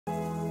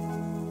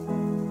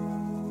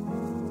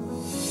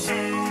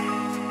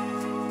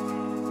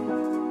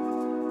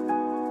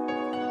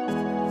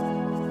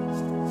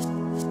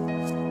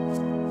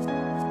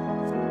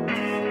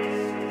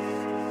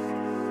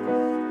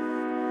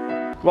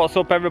What's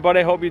up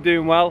everybody, hope you're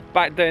doing well.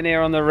 Back down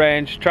here on the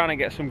range, trying to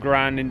get some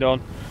grinding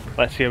done.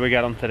 Let's see how we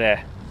get on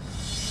today.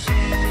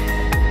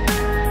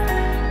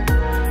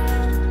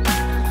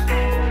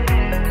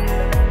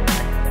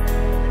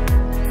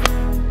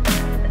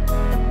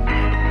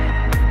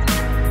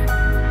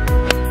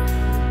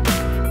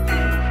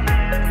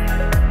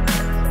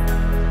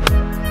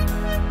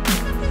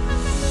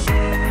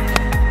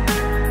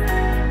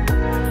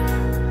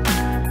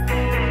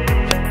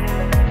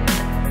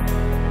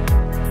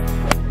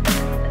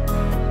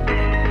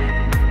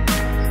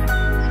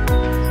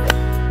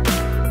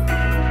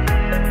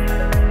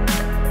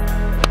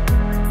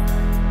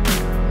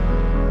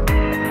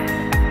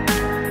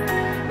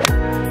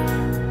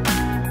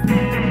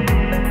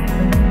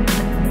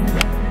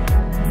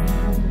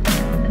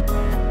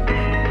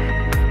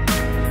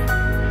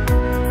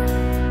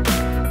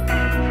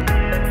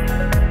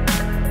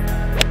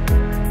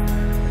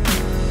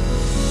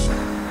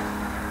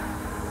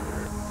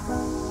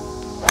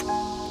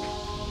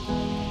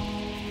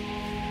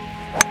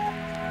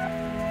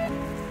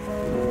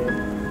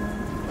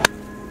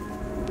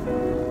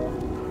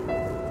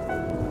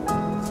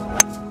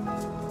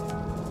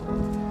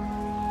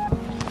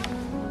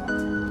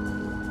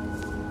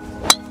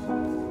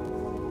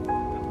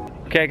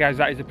 Okay guys,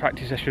 that is the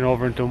practice session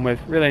over and done with.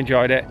 Really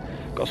enjoyed it.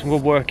 Got some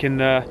good work in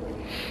there.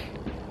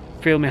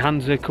 Feel my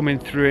hands are coming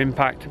through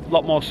impact. A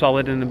lot more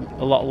solid and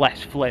a lot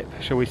less flip,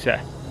 shall we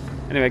say.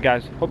 Anyway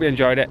guys, hope you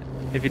enjoyed it.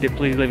 If you did,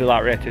 please leave a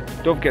like rated.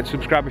 Don't forget to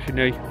subscribe if you're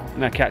new,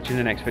 and I'll catch you in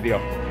the next video.